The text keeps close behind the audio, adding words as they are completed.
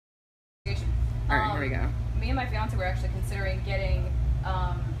we go. Me and my fiance were actually considering getting,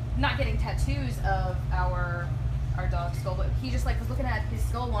 not getting tattoos of our dog's skull, but he just like was looking at his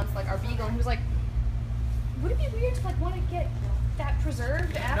skull once, like our beagle, and he was like, would it be weird to like want to get that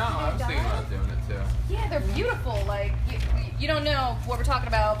preserved after No, I they was die? thinking about doing it too. Yeah, they're beautiful. Like you don't know what we're talking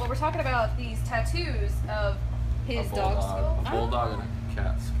about, but we're talking about these tattoos of his dog's skull. A bulldog and a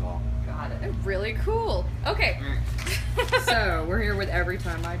cat skull. God, they're really cool. Okay. So we're here with Every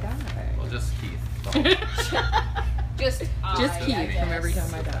Time I Die. Well, just Keith. Just Keith I from Every guess.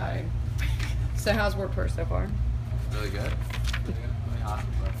 Time I Die. So how's work for so far? Really good. Really hot.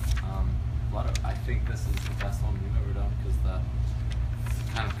 But I think this is the best one we've ever done because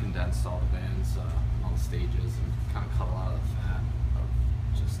it's kind of condensed all the bands, all the stages, and kind of cut a lot of the fat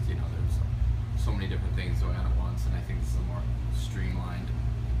of just, there's so many different things going on at once, and I think this is a more streamlined,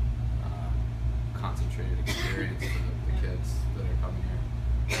 concentrated experience for the kids that are coming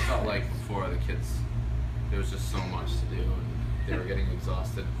here. I felt like before the kids, there was just so much to do, and they were getting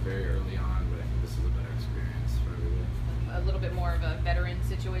exhausted very early on, but I think this is a better experience for everybody. A little bit more of a veteran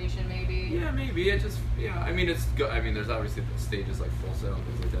situation, maybe. Yeah, maybe. It just, I mean, it's good. I mean, there's obviously the stages like Full Sail and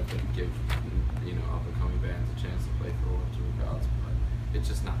things like that that give, up and coming bands a chance to play for World Tour crowds, but it's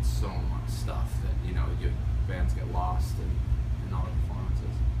just not so much stuff that, bands get lost in all the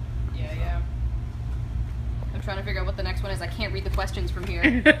performances. Yeah, yeah. I'm trying to figure out what the next one is. I can't read the questions from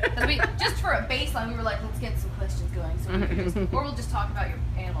here. 'Cause just for a baseline, we were like, let's get some questions going. So we can just, or we'll just talk about your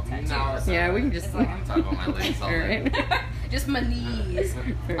animal tattoos. No, Yeah, we can just It's I can talk about my legs all day. Just my knees.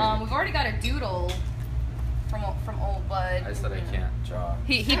 We've already got a doodle from old Bud. I said I can't draw.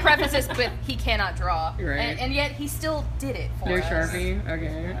 He prefaces with he cannot draw, Right. and yet he still did it for No us. Sharpie?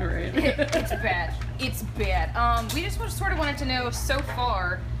 Okay, alright. It's bad. It's bad. We just sort of wanted to know so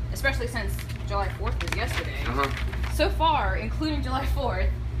far, especially since July 4th was yesterday. So far, including July 4th,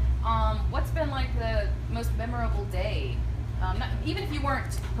 what's been like the most memorable day? Even if you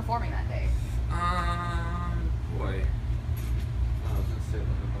weren't performing that day. Boy. I was gonna say, let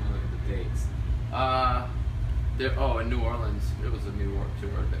me look at the dates. In New Orleans, it was a New York tour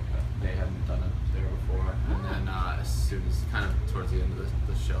that they hadn't done it there before. And then as soon as, kind of towards the end of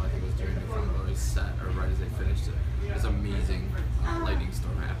the show, I think it was during the Front set, or right as they finished it, this amazing lightning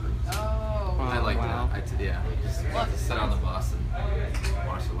storm happened. Oh. I liked wow. it. Just sit on the bus and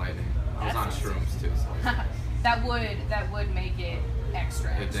watch the lightning. I was on shrooms too, so that would make it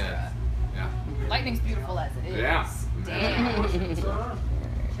extra. it did. Yeah. Lightning's beautiful as it is. Yeah. Damn.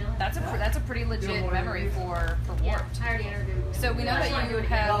 That's a pretty legit memory for Warped. So we know that you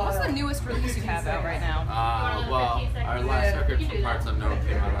have. What's the newest release you have out right now? Well, our last record for Parts Unknown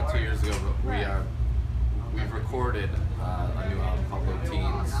came out about 2 years ago, but we've recorded a new album called Low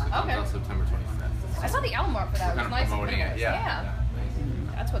Teens. It comes out September 25th. I saw the album art for that. It was Kind of nice. promoting it. Yeah.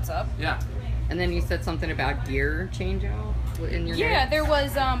 That's what's up. Yeah. And then you said something about gear change out in your Yeah, notes? there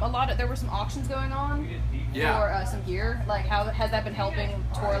was there were some auctions going on for some gear. Like, how has that been helping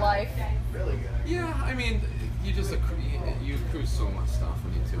tour life? Yeah, I mean, you just you accrue so much stuff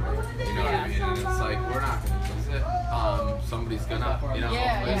when you tour. You know what I mean? And it's like, we're not going to use it. Somebody's gonna,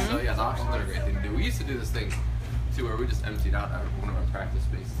 Yeah. So yeah, the auctions are a great thing to do. We used to do this thing too, where we just emptied out one of our practice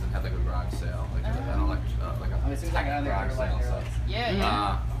spaces and had like a garage sale, like a tech garage sale. So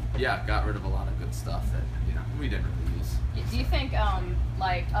Yeah. Got rid of a lot of good stuff that we didn't really use. Do you think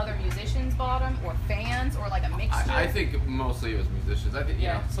like other musicians bought them, or fans, or like a mixture? I think mostly it was musicians. I think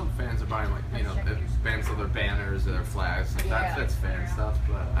some fans are buying bands of their banners or their flags. Like that's fan stuff.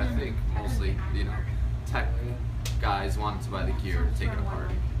 But I think mostly tech guys wanted to buy the gear to take it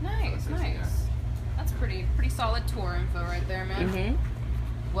apart. Nice. That's pretty solid tour info right there, man.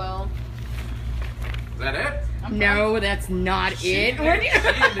 Mm-hmm. Well, Is that it? No, that's not it. She indicated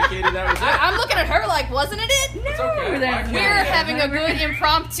that was it. I'm looking at her like, wasn't it it? It's okay. that's Why We're can't it be it? having a good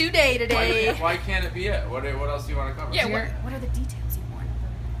impromptu day today. Why can't it be it? What else do you want to cover? Yeah, what are the details you want?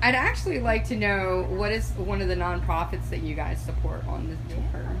 I'd actually like to know what is one of the nonprofits that you guys support on this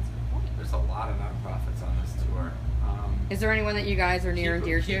tour. There's a lot of nonprofits on this tour. Is there anyone that you guys are near and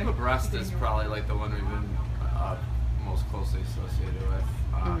dear Keep to? Abreast is probably like the one we've been most closely associated with.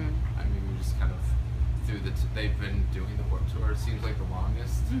 I mean, we just kind of they've been doing the Warped Tour. It seems like the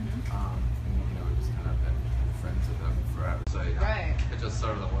longest. And, we've just kind of been friends with them forever. So it's just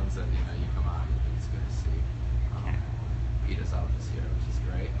sort of the ones that you come out and it's good to see. Beat us out this year, which is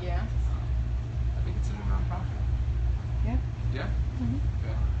great. Yeah. I think it's a new nonprofit. Yeah. Yeah. Mm-hmm.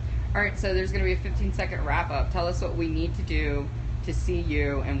 Okay. All right, so there's going to be a 15-second wrap-up. Tell us what we need to do to see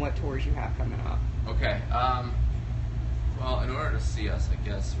you and what tours you have coming up. Okay. Well, in order to see us, I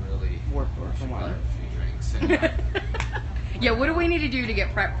guess really Warped Tour for should one. buy a few drinks. And, Yeah, what do we need to do to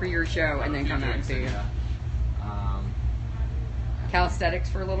get prepped for your show and then come out and see you? Yeah. Calisthenics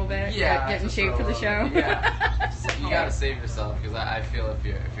for a little bit? Yeah. Get in shape for the show? Yeah. You gotta save yourself because I feel if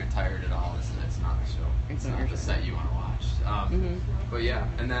you're tired at all, it's not the show. It's not the set you want to watch. But yeah,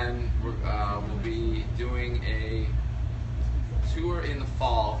 and then we'll be doing a tour in the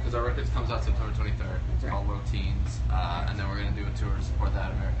fall because our records comes out September 23rd. It's called Low Teens, and then we're gonna do a tour to support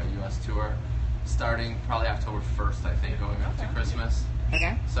that a U.S. tour, starting probably October 1st, I think, going up to Christmas.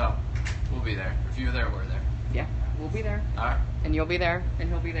 Okay. So we'll be there. If you're there, we're there. Yeah, we'll be there. All right. And you'll be there, and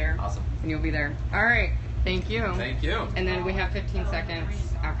he'll be there. Awesome. And you'll be there. All right. Thank you. Thank you. And then we have 15 seconds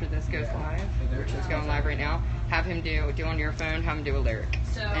after this goes live, which is going live right now. Have him do on your phone, have him do a lyric.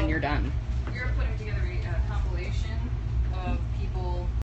 So- and you're done. You're putting